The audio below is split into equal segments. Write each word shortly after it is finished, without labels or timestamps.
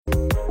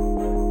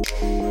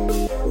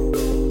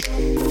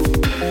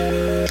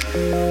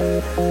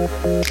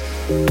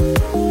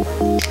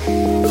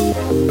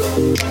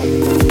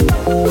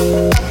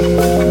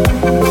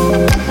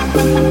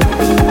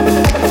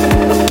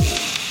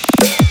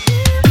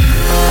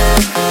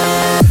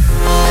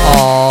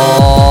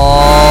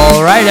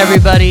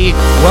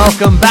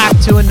Welcome back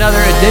to another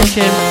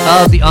edition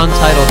of the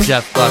Untitled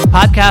Jeff Gluck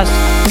podcast.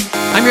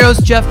 I'm your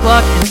host, Jeff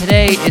Gluck, and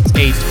today it's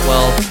a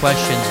 12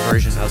 questions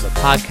version of the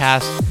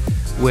podcast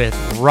with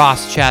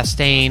Ross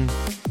Chastain,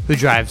 who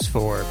drives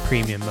for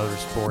Premium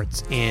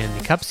Motorsports in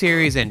the Cup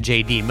Series and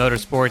JD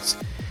Motorsports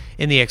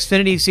in the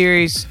Xfinity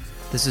Series.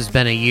 This has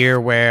been a year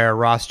where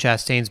Ross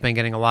Chastain's been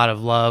getting a lot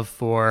of love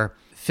for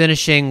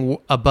finishing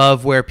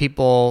above where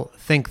people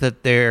think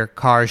that their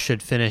cars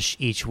should finish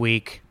each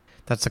week.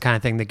 That's the kind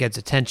of thing that gets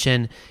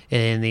attention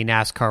in the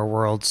NASCAR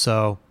world.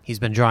 So he's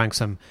been drawing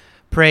some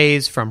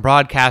praise from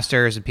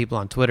broadcasters and people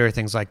on Twitter,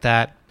 things like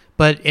that.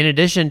 But in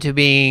addition to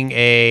being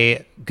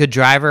a good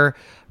driver,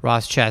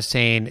 Ross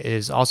Chastain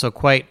is also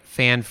quite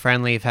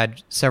fan-friendly. I've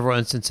had several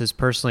instances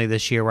personally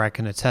this year where I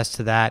can attest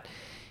to that.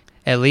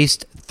 At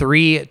least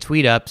 3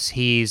 tweet-ups,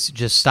 he's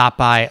just stopped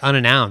by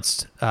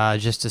unannounced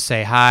just to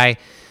say hi.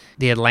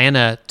 The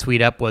Atlanta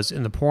tweet-up was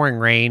in the pouring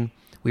rain.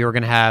 We were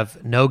going to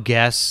have no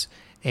guests.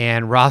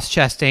 And Ross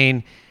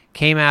Chastain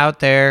came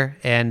out there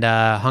and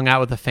hung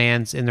out with the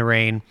fans in the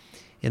rain,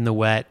 in the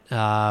wet,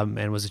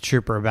 and was a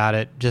trooper about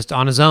it. Just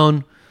on his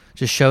own,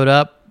 just showed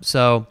up.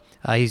 So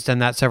he's done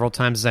that several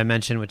times, as I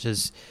mentioned, which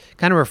is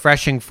kind of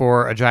refreshing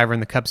for a driver in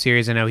the Cup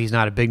Series. I know he's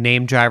not a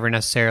big-name driver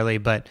necessarily,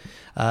 but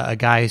a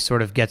guy who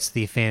sort of gets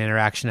the fan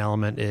interaction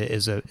element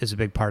is a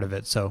big part of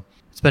it. So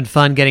it's been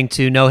fun getting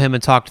to know him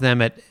and talk to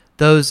them at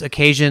those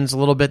occasions a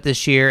little bit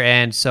this year,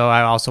 and so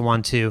I also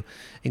want to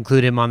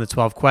include him on the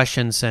 12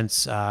 questions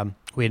since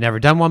we had never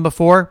done one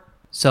before.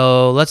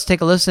 So let's take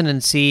a listen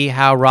and see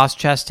how Ross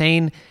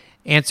Chastain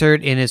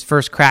answered in his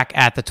first crack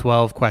at the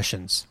 12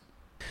 questions.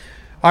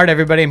 All right,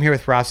 everybody, I'm here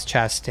with Ross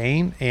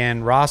Chastain,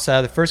 and Ross,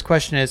 the first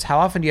question is, how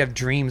often do you have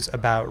dreams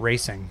about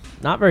racing?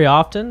 Not very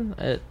often.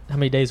 How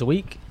many days a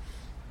week?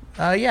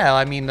 Yeah,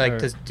 I mean,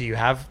 like, do you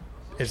have,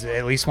 is it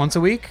at least once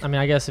a week? I mean,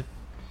 I guess if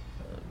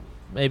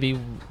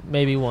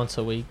maybe once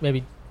a week,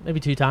 maybe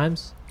 2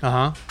 times.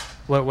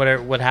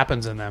 What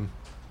happens in them?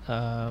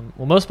 Well,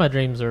 most of my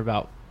dreams are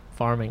about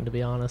farming, to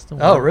be honest.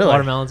 Oh, really?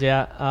 Watermelons,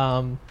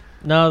 yeah.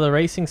 No, the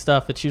racing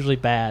stuff, it's usually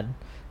bad.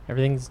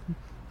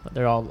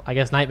 They're all, I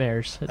guess,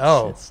 nightmares.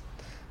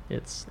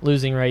 It's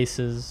losing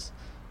races,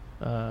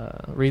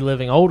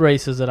 reliving old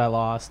races that I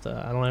lost.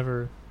 I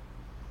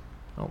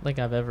don't think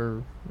I've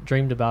ever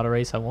dreamed about a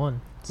race I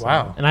won. So,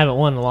 wow. And I haven't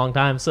won in a long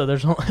time, so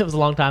it was a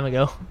long time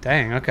ago.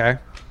 Dang, okay.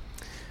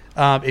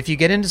 If you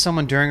get into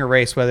someone during a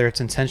race, whether it's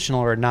intentional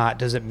or not,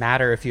 does it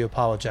matter if you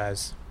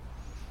apologize?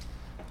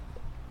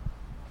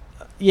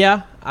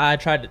 Yeah, I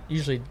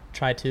usually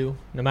try to,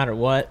 no matter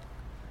what.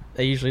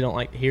 They usually don't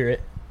like to hear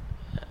it.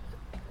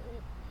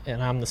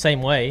 And I'm the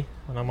same way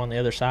when I'm on the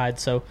other side.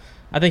 So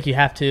I think you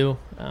have to,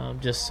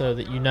 just so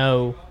that you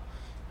know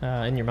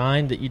in your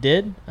mind that you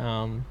did.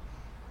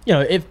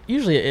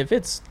 If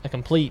it's a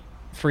complete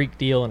freak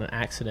deal and an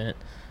accident,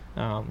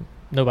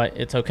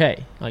 it's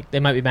okay. Like, they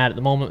might be mad at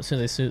the moment.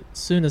 As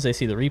soon as they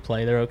see the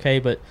replay, they're okay.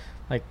 But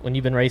like when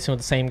you've been racing with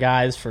the same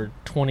guys for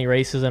 20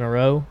 races in a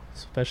row,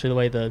 especially the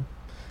way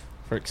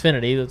for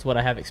Xfinity, that's what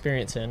I have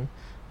experience in,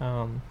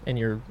 and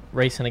you're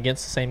racing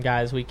against the same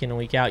guys week in and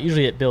week out,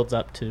 usually it builds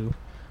up to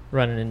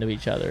running into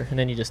each other, and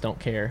then you just don't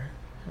care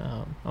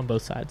on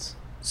both sides.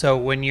 So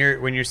when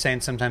you're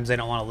saying sometimes they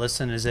don't want to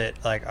listen, is it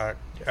like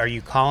are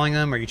you calling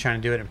them? Are you trying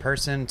to do it in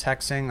person,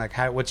 texting? Like,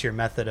 what's your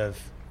method of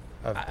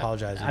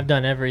apologizing? I've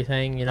done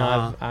everything.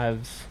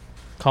 I've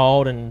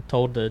called and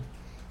told to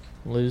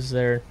lose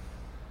their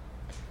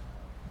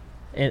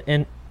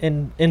and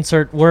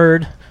insert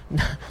word,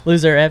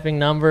 lose their effing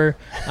number.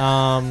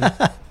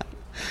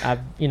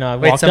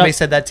 Wait, somebody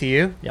said that to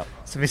you? Yep.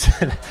 Somebody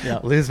said,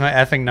 yep. Lose my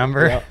effing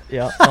number?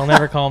 Yep. They'll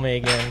never call me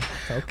again.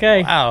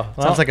 Okay. Wow.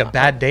 Sounds like a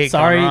bad date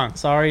going wrong.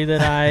 Sorry that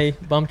I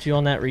bumped you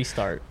on that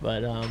restart.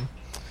 But,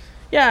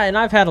 yeah, and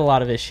I've had a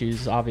lot of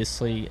issues,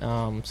 obviously.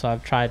 So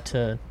I've tried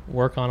to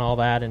work on all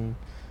that. And,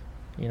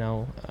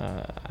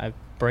 I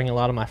bring a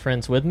lot of my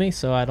friends with me,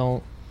 so I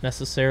don't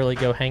necessarily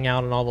go hang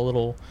out in all the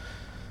little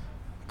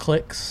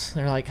cliques.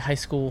 They're like high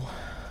school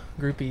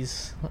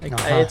groupies.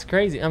 It's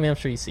crazy. I mean, I'm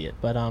sure you see it.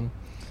 But,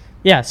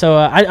 yeah, so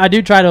I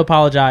do try to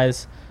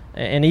apologize,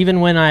 and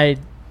even when I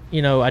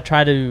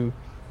try to,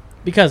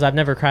 because I've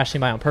never crashed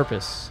anybody on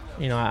purpose.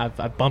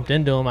 I've bumped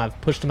into them, I've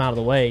pushed them out of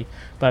the way,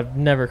 but I've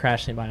never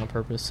crashed anybody on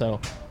purpose. So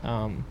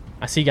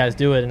I see guys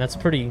do it, and that's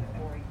pretty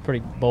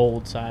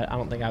bold. So I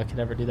don't think I could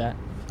ever do that.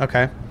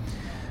 Okay,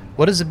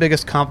 what is the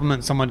biggest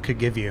compliment someone could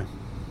give you?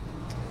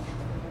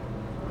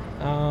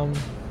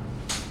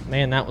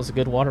 Man, that was a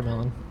good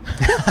watermelon.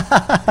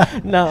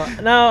 No.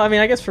 I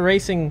mean, I guess for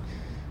racing,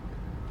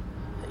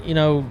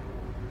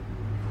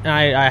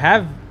 I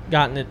have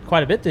gotten it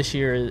quite a bit this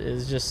year.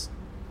 Is just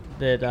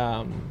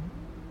that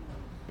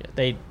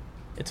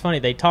it's funny,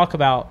 they talk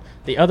about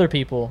the other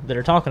people that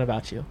are talking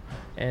about you,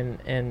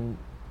 and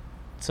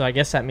so I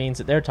guess that means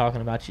that they're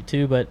talking about you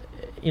too. But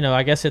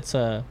I guess it's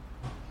a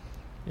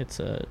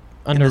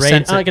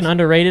underrated, like an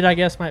underrated, I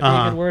guess might be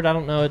a good word. I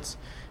don't know.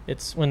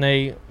 It's when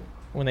they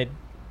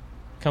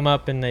come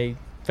up and they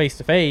face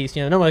to face.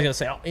 Nobody's gonna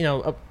say,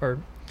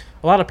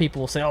 a lot of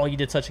people will say, "Oh, you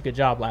did such a good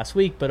job last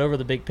week," but over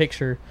the big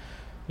picture,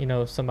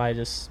 somebody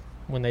just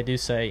when they do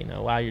say,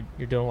 "Wow,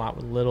 you're doing a lot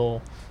with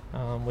little,"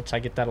 which I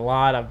get that a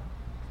lot.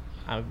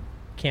 I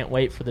can't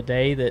wait for the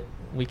day that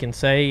we can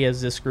say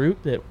as this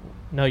group that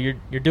no, you're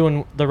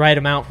doing the right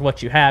amount for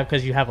what you have,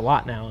 because you have a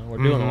lot now and we're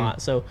doing a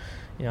lot. So,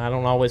 I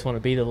don't always want to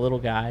be the little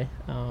guy,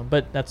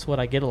 but that's what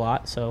I get a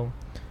lot. So,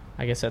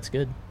 I guess that's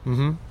good.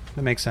 Mm-hmm.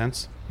 That makes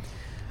sense.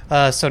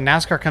 So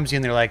NASCAR comes to you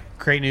and they're like,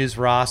 "Great news,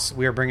 Ross.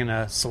 We are bringing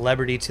a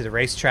celebrity to the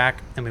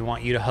racetrack, and we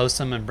want you to host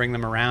them and bring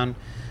them around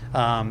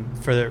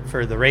for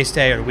the race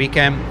day or the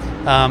weekend."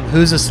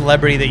 Who's a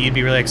celebrity that you'd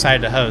be really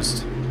excited to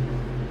host?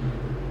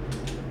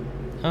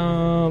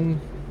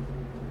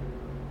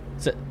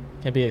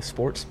 Can it be a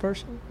sports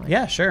person?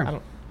 Yeah,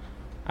 sure.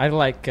 I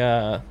like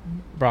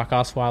Brock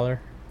Osweiler.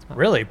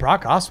 Really?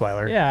 Brock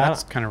Osweiler? Yeah.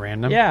 That's kind of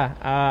random. Yeah.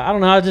 I don't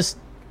know. I just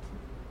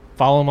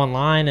follow him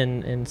online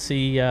and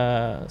see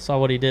saw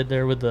what he did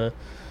there with the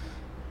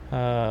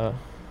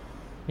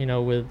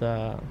with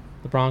the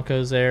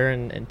Broncos there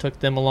and took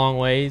them a long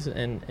ways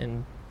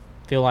and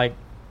feel like,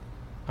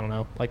 I don't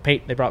know, like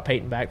they brought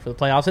Peyton back for the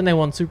playoffs and they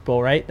won the Super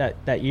Bowl, right,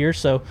 that year.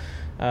 So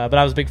but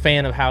I was a big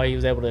fan of how he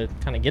was able to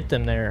kind of get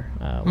them there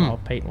while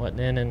Peyton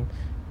wasn't in,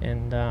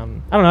 and I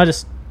don't know, I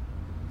just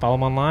follow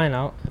him online.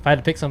 If I had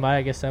to pick somebody,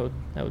 I guess that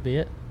would be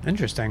it.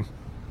 Interesting.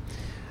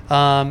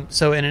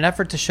 So in an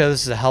effort to show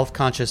this is a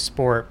health-conscious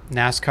sport,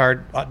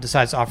 NASCAR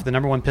decides to offer the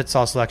number one pit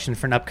stall selection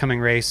for an upcoming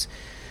race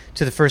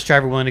to the first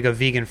driver willing to go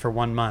vegan for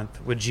 1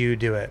 month. Would you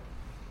do it?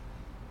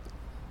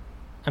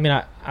 I mean,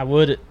 I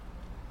would.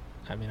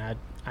 I mean,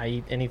 I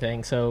eat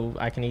anything, so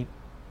I can eat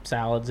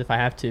salads if I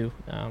have to.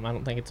 I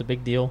don't think it's a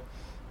big deal.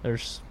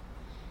 There's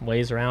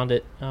ways around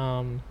it.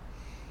 It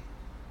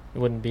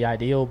wouldn't be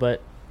ideal,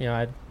 but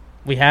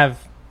we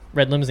have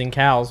red limousine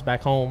cows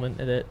back home and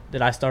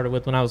that I started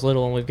with when I was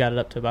little, and we've got it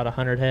up to about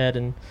 100 head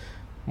and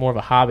more of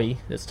a hobby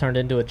that's turned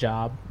into a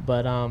job.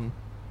 But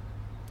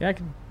I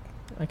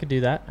could do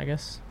that, I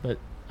guess. But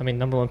I mean,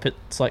 number one pit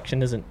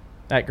selection isn't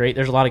that great.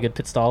 There's a lot of good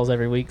pit stalls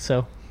every week,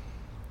 so.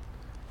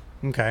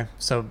 Okay,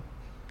 so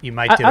you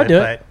might do I'll it.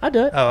 do it. I'll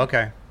do it. Oh,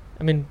 okay.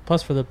 I mean,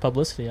 plus for the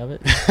publicity of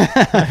it.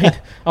 I mean,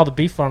 all the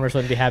beef farmers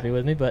wouldn't be happy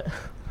with me, but.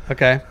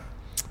 Okay.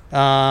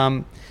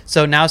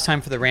 So now it's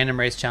time for the random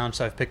race challenge.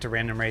 So I've picked a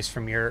random race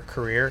from your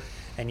career,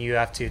 and you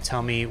have to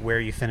tell me where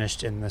you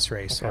finished in this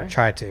race, or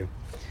try to.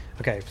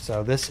 Okay,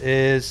 so this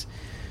is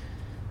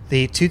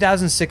the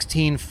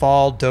 2016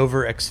 Fall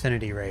Dover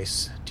Xfinity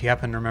race. Do you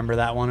happen to remember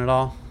that one at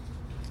all?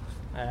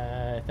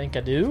 I think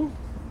I do.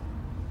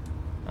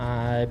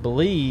 I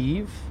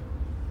believe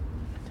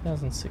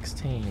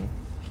 2016.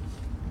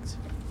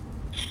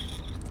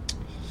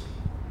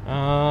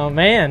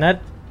 Man,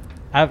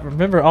 I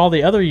remember all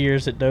the other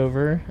years at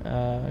Dover.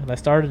 I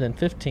started in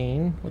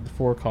 15 with the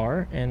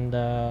 4-car, and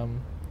I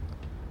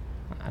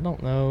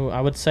don't know.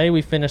 I would say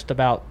we finished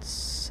about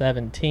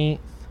 17th,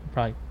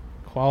 probably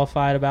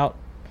qualified about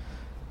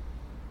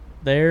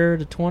there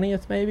to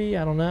 20th maybe.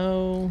 I don't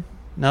know.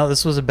 No,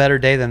 this was a better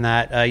day than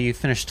that. You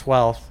finished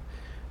 12th.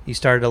 You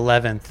started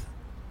 11th.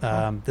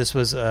 This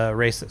was a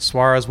race that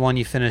Suarez won.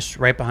 You finished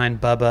right behind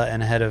Bubba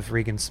and ahead of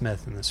Regan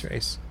Smith in this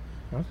race.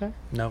 Okay.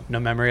 No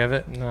memory of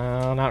it?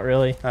 No, not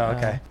really. Oh,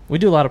 okay. We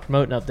do a lot of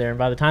promoting up there, and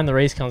by the time the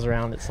race comes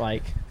around, it's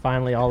like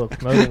finally all the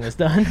promoting is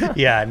done.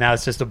 Yeah, now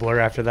it's just a blur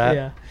after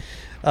that.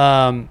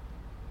 Yeah.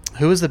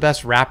 Who is the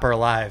best rapper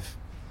alive?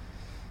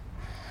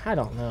 I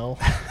don't know.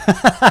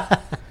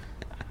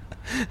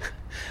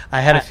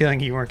 I had a feeling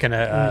you weren't going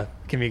to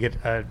give me a good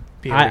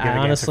be able to give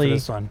an answer for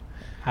this one.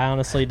 I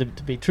honestly, to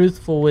be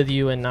truthful with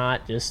you and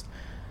not just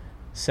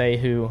say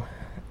who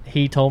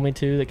he told me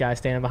to, the guy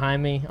standing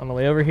behind me on the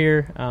way over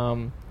here,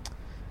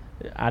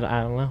 I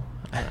don't know.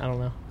 I don't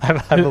know.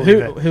 I believe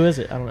it. Who is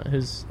it? I don't know.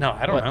 Who's? No,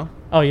 I don't know.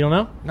 Oh, you don't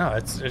know? No,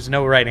 there's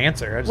no right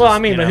answer. Well, I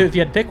mean, but if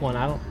you had to pick one,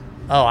 I don't.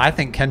 Oh, I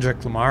think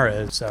Kendrick Lamar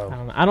is. So I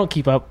don't know. I don't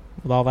keep up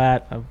with all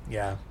that. I'm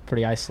yeah,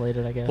 pretty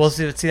isolated, I guess. Well,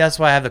 see, that's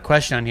why I have the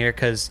question on here,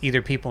 because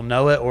either people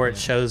know it or it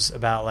shows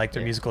about like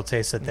their musical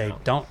taste that they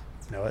don't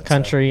know it.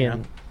 Country, so,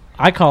 and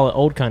I call it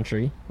old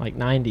country, like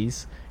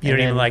 90s. You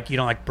don't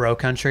like bro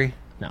country?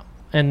 No.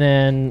 And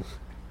then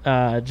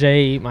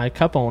Jay, my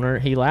cup owner,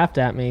 he laughed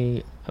at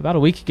me about a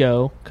week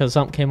ago because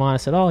something came on. I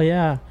said, "Oh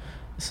yeah,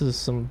 this is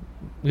some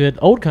good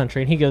old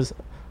country," and he goes,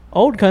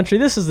 "Old country,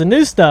 this is the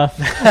new stuff."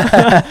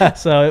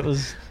 So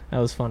that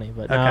was funny,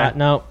 but okay.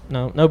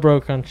 no bro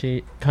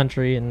country,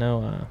 and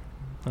no,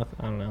 I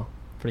don't know,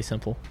 pretty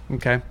simple.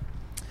 Okay.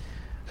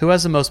 Who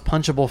has the most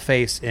punchable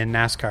face in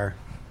NASCAR?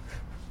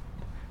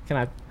 Can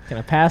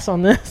I pass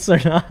on this or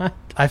not?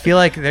 I feel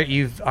like that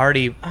you've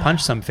already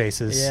punched some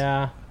faces.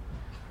 Yeah.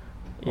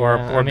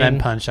 Or been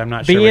punched. I'm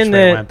not sure which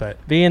way it went,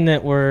 but being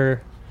that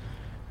we're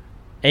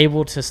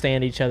able to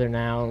stand each other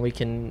now, and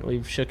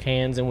we've shook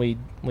hands and we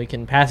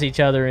can pass each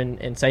other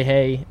and say,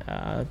 hey,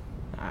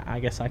 I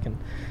guess I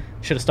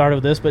should have started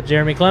with this, but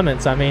Jeremy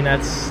Clements. I mean,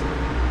 that's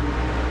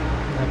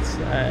it's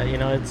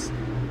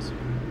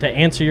to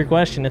answer your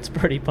question, it's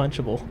pretty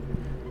punchable.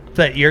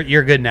 But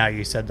you're good now.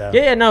 You said though.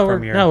 Yeah, no,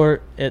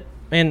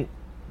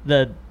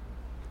 the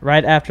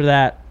right after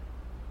that,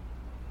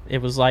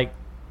 it was like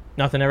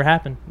nothing ever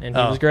happened, and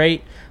he was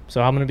great.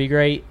 So I'm going to be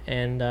great,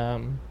 and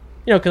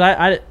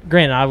because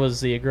granted I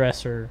was the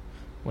aggressor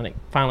when it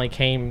finally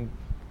came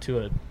to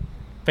a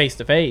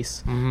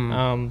face-to-face,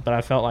 but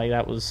I felt like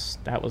that was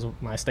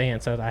my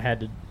stance, that I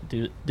had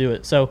to do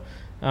it. So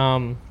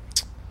that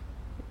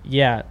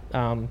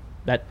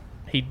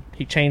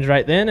he changed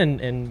right then,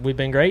 and we've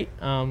been great.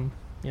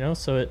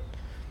 So it,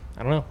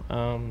 I don't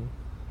know,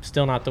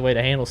 still not the way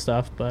to handle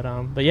stuff,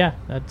 but yeah,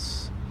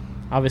 that's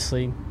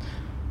obviously,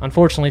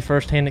 unfortunately,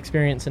 first-hand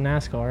experience in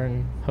NASCAR,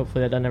 and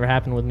hopefully that doesn't ever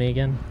happen with me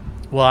again.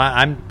 Well,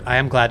 I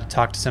am glad to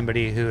talk to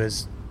somebody who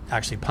has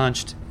actually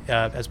punched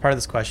as part of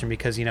this question,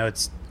 because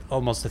it's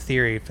almost a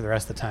theory for the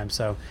rest of the time.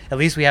 So at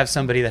least we have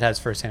somebody that has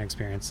first-hand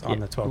experience on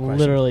the 12 questions.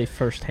 Literally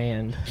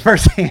first-hand.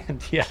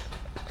 First-hand, yeah.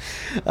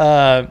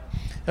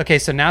 Okay,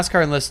 so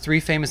NASCAR enlists 3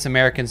 famous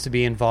Americans to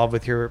be involved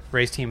with your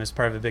race team as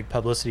part of a big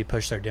publicity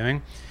push they're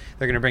doing.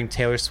 They're going to bring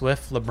Taylor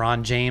Swift,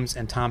 LeBron James,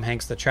 and Tom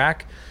Hanks to the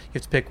track. You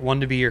have to pick one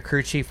to be your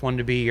crew chief, one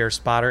to be your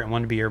spotter, and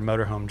one to be your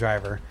motorhome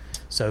driver.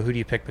 So who do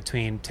you pick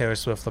between Taylor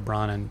Swift,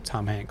 LeBron, and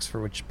Tom Hanks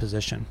for which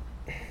position?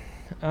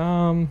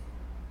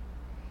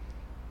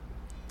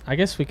 I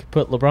guess we could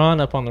put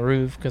LeBron up on the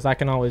roof, because I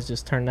can always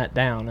just turn that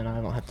down, and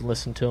I don't have to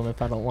listen to him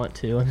if I don't want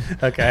to.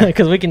 Okay.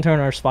 Because we can turn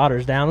our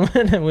spotters down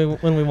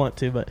when we want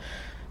to, but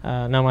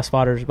now my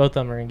spotters, both of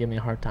them are going to give me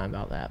a hard time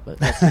about that. But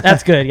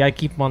that's good. You got to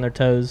keep them on their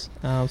toes.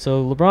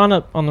 So LeBron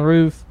up on the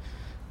roof.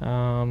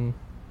 I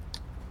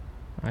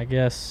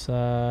guess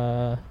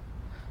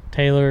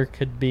Taylor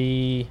could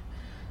be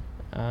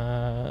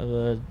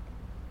the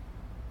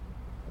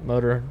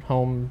motor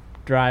home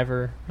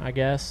driver, I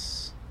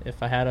guess,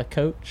 if I had a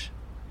coach.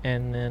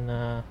 And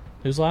then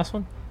who's the last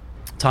one?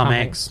 Tom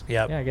Hanks.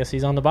 Yep. Yeah, I guess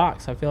he's on the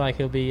box. I feel like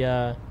he'll be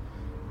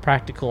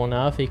practical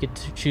enough. He could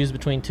choose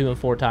between 2 and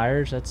 4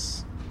 tires.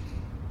 That's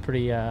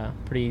pretty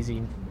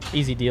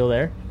easy deal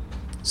there.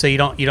 So you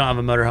don't have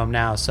a motorhome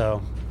now,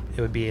 so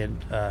it would be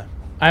I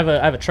have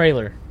a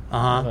trailer.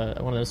 I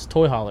have one of those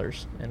toy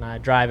haulers, and I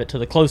drive it to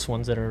the close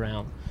ones that are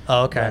around.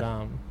 Oh, okay.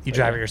 But, you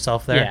drive it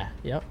yourself there?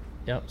 Yeah.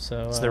 Yep.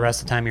 So the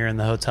rest of the time you're in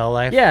the hotel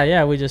life?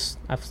 Yeah.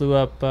 I flew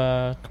up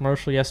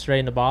commercial yesterday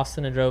into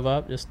Boston and drove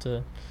up just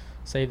to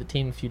save the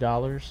team a few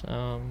dollars.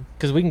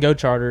 Because we can go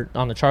charter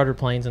on the charter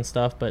planes and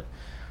stuff, but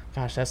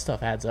gosh, that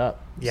stuff adds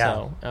up.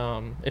 Yeah.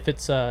 So if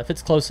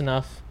it's close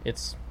enough,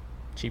 it's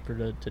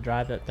cheaper to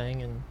drive that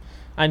thing, and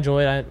I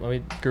enjoy it.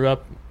 We grew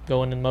up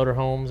going in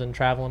motorhomes and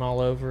traveling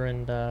all over,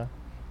 and I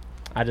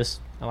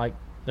like.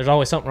 There's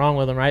always something wrong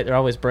with them, right? They're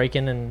always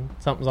breaking, and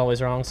something's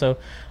always wrong. So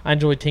I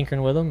enjoy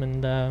tinkering with them,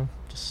 and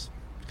just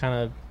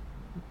kind of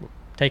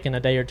taking a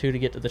day or two to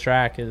get to the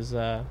track is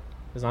not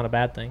a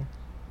bad thing.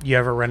 You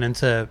ever run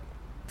into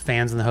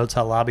fans in the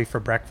hotel lobby for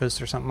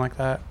breakfast or something like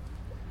that?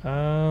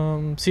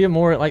 See them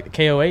more at like the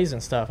KOAs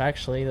and stuff.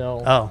 Actually,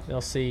 they'll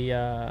see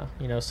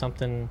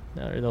something,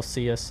 or they'll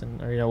see us,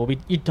 and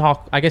you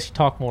talk. I guess you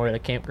talk more at a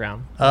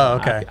campground. Oh,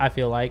 okay. I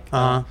feel like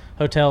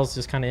hotels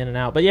just kind of in and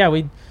out, but yeah,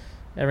 we.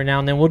 Every now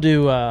and then we'll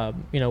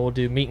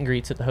do meet and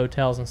greets at the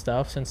hotels and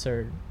stuff, since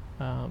they're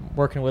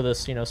working with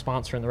us,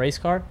 sponsoring the race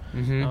car.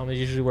 Mm-hmm. Is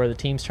usually where the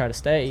teams try to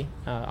stay,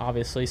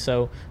 obviously.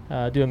 So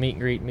do a meet and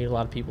greet, meet a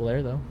lot of people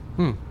there, though.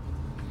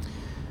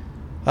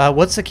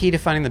 What's the key to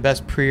finding the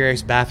best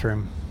pre-race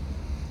bathroom?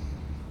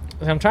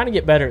 I'm trying to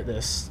get better at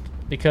this,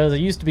 because I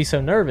used to be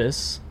so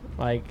nervous.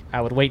 Like,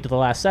 I would wait to the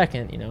last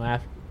second,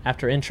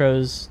 after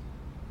intros,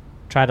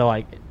 try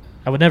to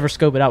I would never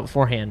scope it out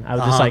beforehand. I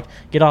would just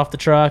get off the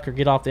truck or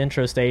get off the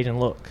intro stage and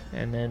look.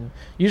 And then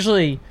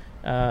usually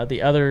a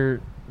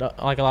lot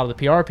of the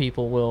PR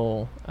people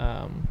will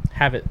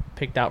have it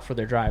picked out for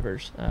their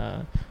drivers.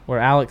 Where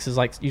Alex is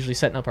usually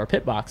setting up our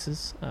pit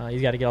boxes.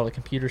 He's got to get all the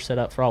computers set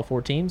up for all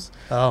 4 teams.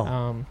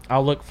 I'll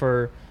look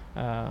for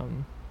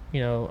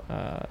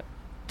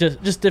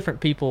just different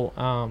people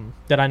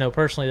that I know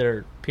personally that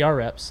are PR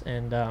reps,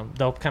 and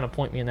they'll kind of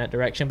point me in that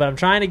direction. But I'm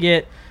trying to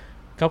get.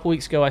 A couple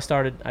weeks ago, I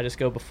just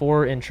go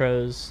before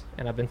intros,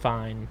 and I've been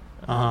fine.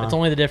 It's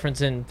only the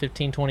difference in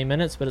 15, 20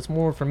 minutes, but it's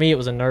more, for me, it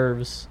was a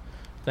nerves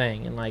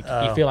thing. And,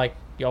 you feel like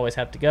you always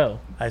have to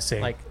go. I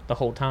see. The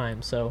whole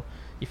time. So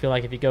you feel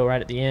like if you go right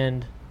at the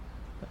end,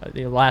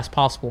 the last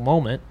possible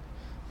moment,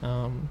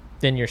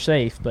 then you're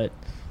safe. But,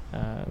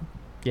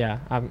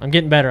 I'm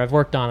getting better. I've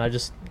worked on it. I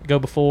just go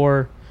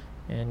before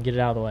and get it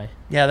out of the way.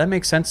 Yeah, that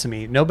makes sense to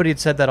me. Nobody had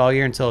said that all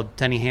year until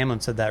Denny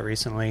Hamlin said that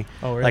recently.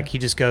 Oh, really? He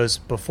just goes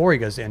before he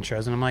goes to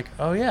intros, and I'm like,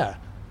 oh yeah,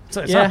 it's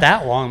not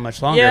that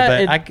much longer.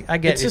 Yeah, but I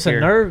get it's just a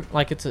nerve.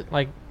 I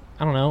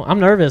don't know. I'm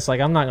nervous.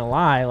 I'm not gonna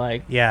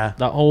lie.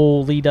 The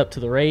whole lead up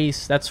to the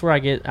race. That's where I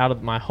get out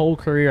of my whole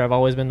career. I've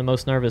always been the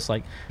most nervous.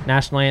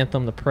 National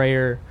anthem, the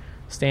prayer,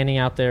 standing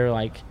out there.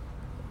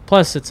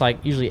 Plus, it's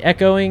usually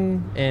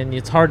echoing, and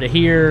it's hard to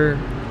hear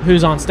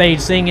who's on stage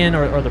singing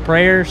or the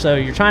prayer. So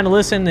you're trying to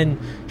listen and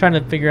trying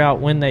to figure out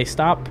when they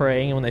stop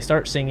praying and when they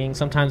start singing.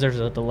 Sometimes there's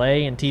a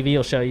delay, and TV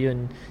will show you,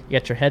 and you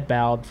got your head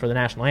bowed for the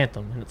national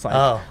anthem. And it's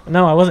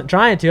no, I wasn't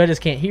trying to. I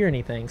just can't hear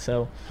anything.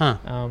 So,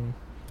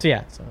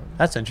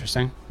 that's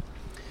interesting.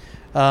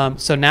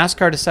 So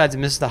NASCAR decides it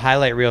misses the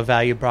highlight reel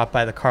value brought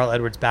by the Carl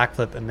Edwards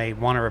backflip, and they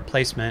want a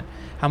replacement.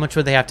 How much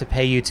would they have to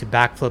pay you to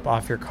backflip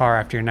off your car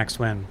after your next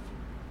win?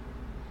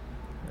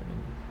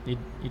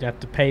 You'd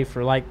have to pay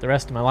for like the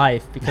rest of my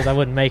life because I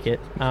wouldn't make it.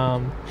 No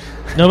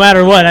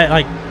matter what,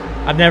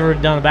 I've never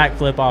done a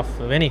backflip off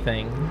of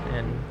anything,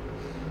 and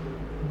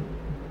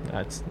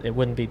it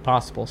wouldn't be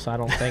possible. So I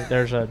don't think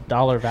there's a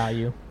dollar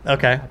value.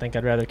 Okay. I think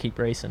I'd rather keep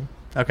racing.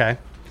 Okay.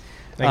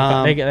 They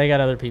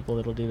got other people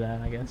that'll do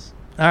that, I guess.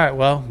 All right.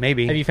 Well,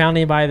 maybe. Have you found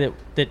anybody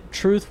that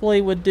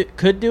truthfully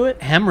could do it?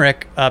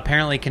 Hemrick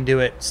apparently can do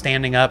it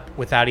standing up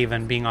without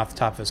even being off the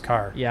top of his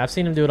car. Yeah, I've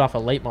seen him do it off a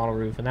late model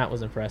roof, and that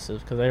was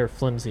impressive because they were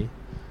flimsy.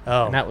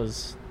 Oh. And that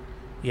was.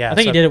 Yeah. I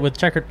think he did it with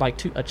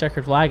a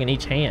checkered flag in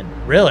each hand.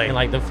 Really?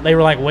 And they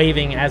were like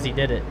waving as he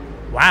did it.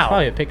 Wow. There's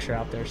probably a picture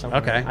out there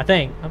somewhere.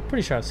 Okay. I'm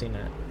pretty sure I've seen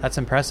that. That's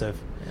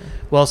impressive. Yeah.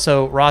 Well,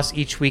 so Ross,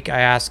 each week I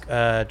ask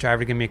a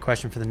driver to give me a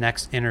question for the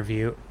next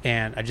interview,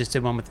 and I just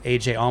did one with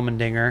AJ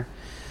Allmendinger.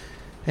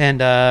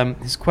 And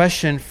his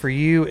question for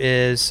you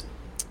is,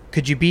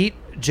 could you beat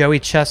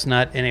Joey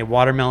Chestnut in a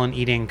watermelon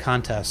eating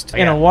contest?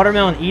 In a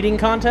watermelon eating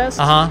contest?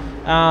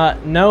 Uh-huh.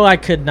 No, I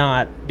could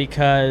not,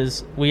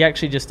 because we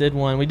actually just did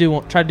one. We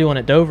try to do one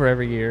at Dover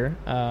every year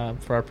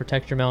for our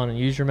Protect Your Melon and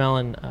Use Your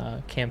Melon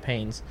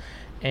campaigns.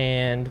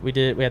 And we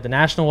had the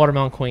National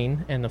Watermelon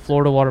Queen and the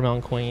Florida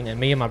Watermelon Queen, and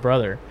me and my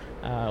brother.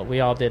 We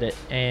all did it.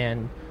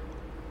 And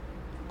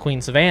Queen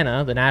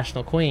Savannah, the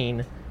National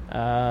Queen,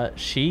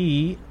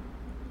 she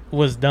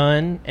was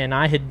done, and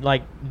I had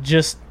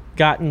just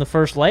gotten the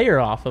first layer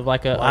off of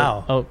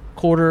a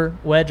quarter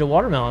wedge of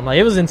watermelon.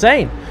 It was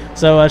insane.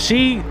 So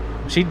she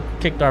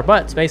kicked our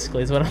butts,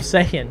 basically, is what I'm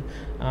saying.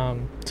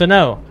 So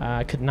no,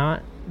 I could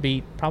not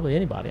beat probably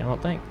anybody, I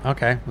don't think.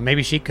 Okay, well,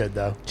 maybe she could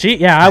though.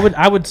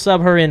 I would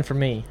sub her in for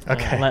me.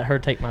 Okay, let her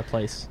take my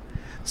place.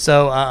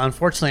 So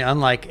unfortunately,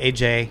 unlike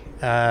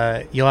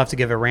AJ, you'll have to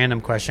give a random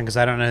question because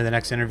I don't know who the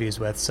next interview is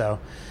with. So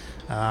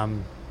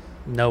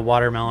no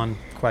watermelon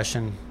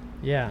question.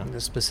 Yeah,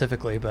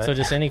 specifically, but so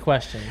just any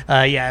question.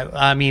 Yeah,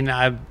 I mean,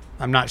 I'm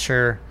not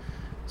sure.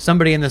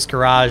 Somebody in this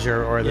garage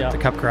or the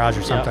Cup garage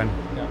or something.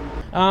 Yep.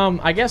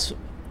 I guess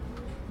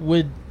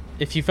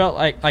if you felt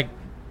like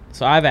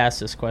so I've asked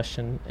this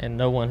question and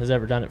no one has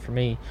ever done it for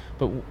me.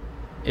 But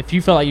if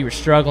you felt like you were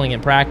struggling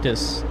in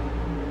practice,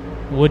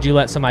 would you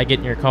let somebody get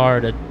in your car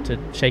to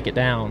shake it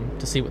down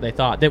to see what they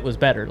thought that was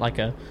better? Like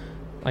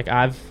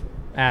I've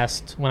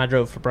asked when I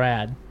drove for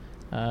Brad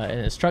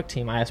in his truck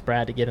team, I asked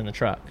Brad to get in the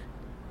truck.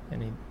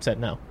 And he said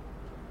no,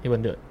 he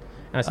wouldn't do it.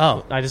 And I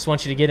said, I just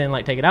want you to get in,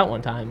 take it out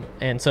one time.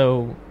 And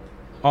so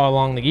all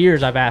along the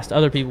years, I've asked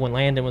other people. When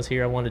Landon was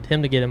here, I wanted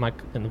him to get in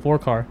the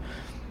 4-car.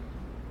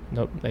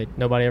 Nope,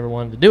 nobody ever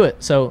wanted to do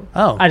it. So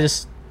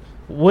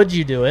would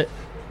you do it?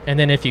 And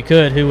then if you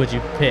could, who would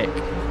you pick?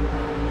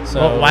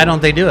 So why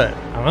don't they do it?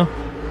 I don't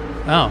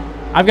know.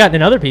 Oh, I've gotten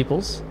in other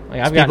people's.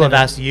 People have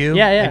asked you.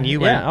 And you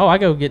went. Oh, I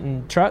go get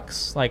in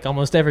trucks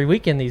almost every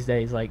weekend these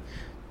days. I've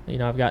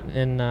gotten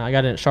in. I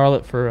got in at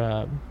Charlotte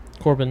for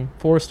Corbin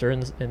Forrester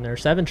in their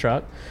 7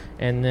 truck,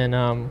 and then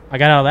I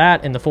got out of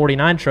that in the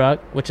 49 truck,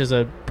 which is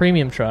a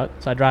premium truck,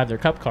 so I drive their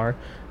Cup car.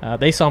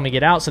 They saw me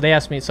get out, so they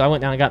asked me, so I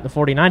went down and got in the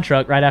 49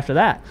 truck right after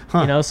that.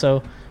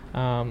 So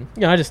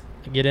I just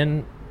get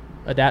in,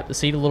 adapt the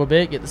seat a little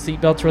bit, get the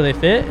seat belts where they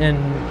fit,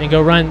 and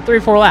go run 3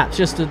 or 4 laps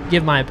just to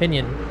give my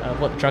opinion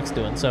of what the truck's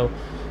doing. So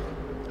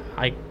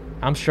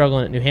I'm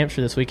struggling at New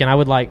Hampshire this weekend. I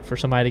would like for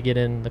somebody to get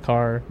in the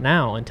car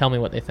now and tell me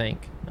what they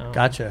think.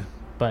 Gotcha.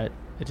 But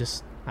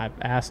I've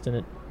asked,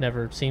 and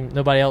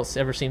nobody else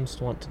ever seems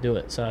to want to do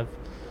it. So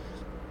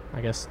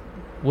I guess,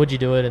 would you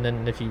do it? And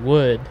then if you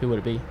would, who would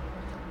it be?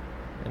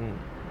 And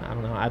I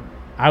don't know.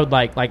 I would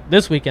like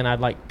this weekend, I'd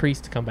like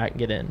Priest to come back and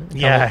get in.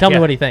 Tell me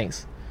what he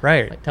thinks.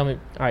 Right. Tell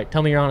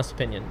me your honest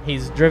opinion.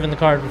 He's driven the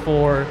car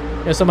before.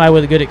 Somebody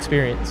with a good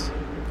experience.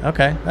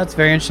 Okay, that's a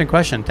very interesting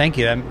question. Thank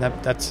you.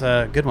 That's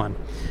a good one.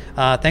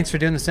 Thanks for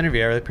doing this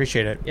interview. I really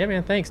appreciate it. Yeah,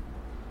 man. Thanks.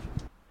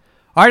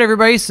 All right,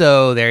 everybody.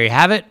 So there you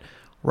have it.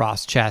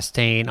 Ross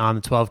Chastain on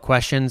the 12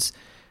 questions.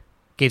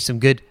 Gave some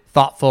good,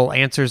 thoughtful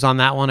answers on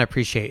that one. I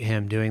appreciate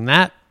him doing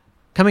that.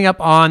 Coming up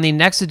on the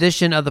next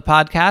edition of the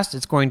podcast,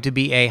 it's going to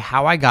be a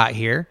How I Got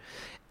Here,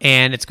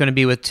 and it's going to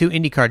be with 2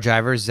 IndyCar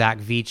drivers, Zach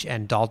Veach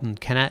and Dalton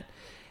Kennett,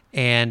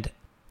 and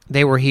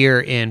they were here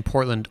in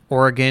Portland,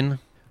 Oregon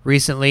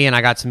recently, and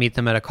I got to meet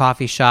them at a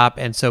coffee shop,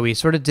 and so we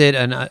sort of did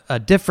a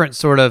different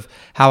sort of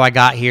How I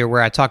Got Here,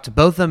 where I talked to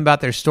both of them about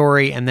their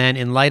story, and then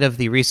in light of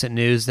the recent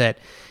news that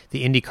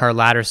the IndyCar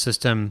ladder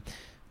system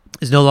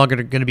is no longer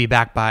going to be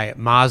backed by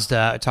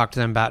Mazda, I talked to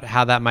them about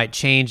how that might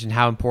change and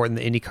how important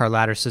the IndyCar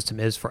ladder system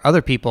is for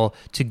other people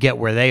to get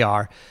where they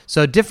are.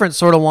 So different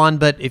sort of one,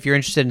 but if you're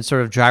interested in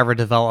sort of driver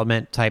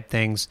development type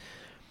things,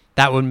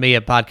 that would be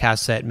a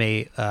podcast that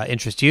may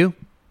interest you.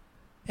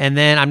 And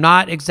then I'm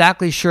not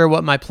exactly sure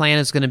what my plan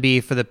is going to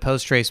be for the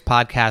post-race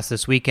podcast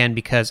this weekend,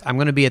 because I'm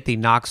going to be at the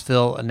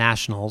Knoxville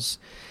Nationals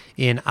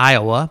in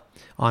Iowa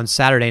on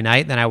Saturday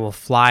night. Then I will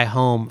fly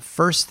home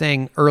first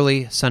thing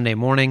early Sunday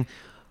morning.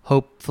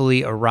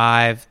 hopefully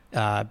arrive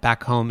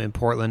back home in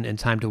Portland in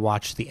time to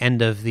watch the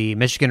end of the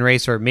Michigan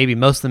race, or maybe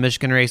most of the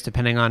Michigan race,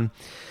 depending on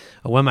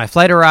when my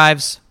flight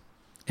arrives.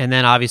 And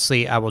then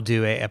obviously I will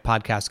do a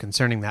podcast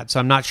concerning that. So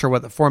I'm not sure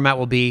what the format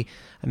will be.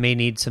 I may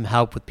need some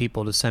help with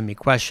people to send me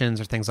questions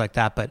or things like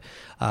that, but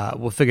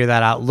we'll figure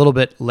that out a little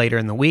bit later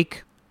in the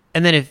week.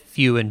 And then if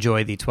you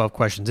enjoy the 12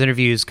 questions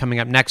interviews, coming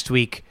up next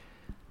week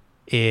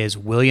is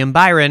William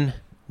Byron,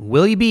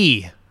 Willie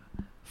B,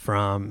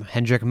 from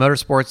Hendrick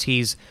Motorsports.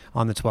 He's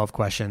on the 12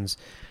 questions.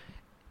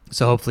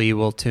 So hopefully you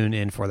will tune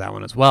in for that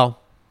one as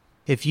well.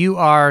 If you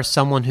are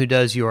someone who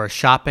does your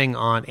shopping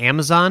on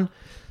Amazon,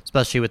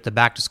 especially with the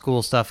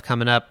back-to-school stuff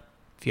coming up,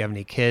 if you have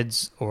any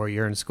kids or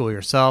you're in school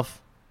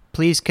yourself,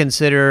 please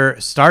consider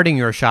starting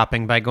your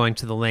shopping by going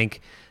to the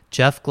link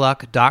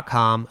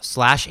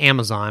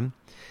jeffgluck.com/Amazon,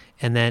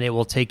 and then it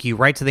will take you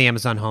right to the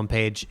Amazon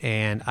homepage,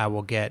 and I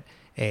will get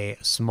a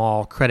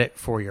small credit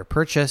for your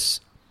purchase.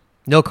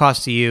 No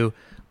cost to you,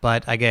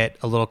 but I get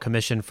a little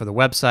commission for the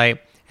website,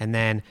 and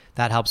then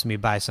that helps me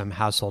buy some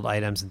household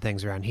items and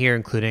things around here,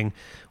 including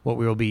what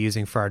we will be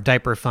using for our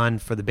diaper fund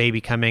for the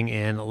baby coming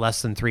in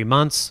less than 3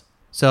 months.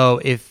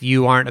 So if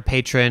you aren't a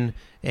patron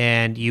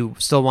and you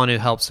still want to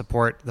help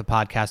support the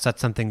podcast, that's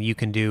something you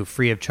can do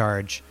free of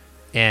charge,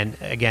 and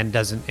again,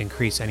 doesn't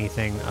increase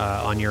anything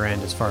on your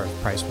end as far as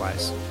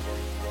price-wise.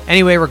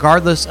 Anyway,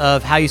 regardless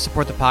of how you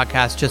support the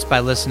podcast, just by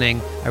listening,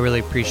 I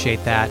really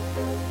appreciate that.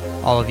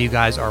 All of you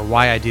guys are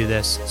why I do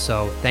this,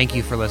 so thank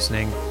you for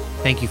listening.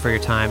 Thank you for your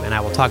time, and I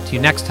will talk to you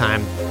next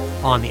time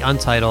on the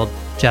Untitled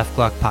Jeff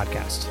Gluck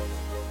Podcast.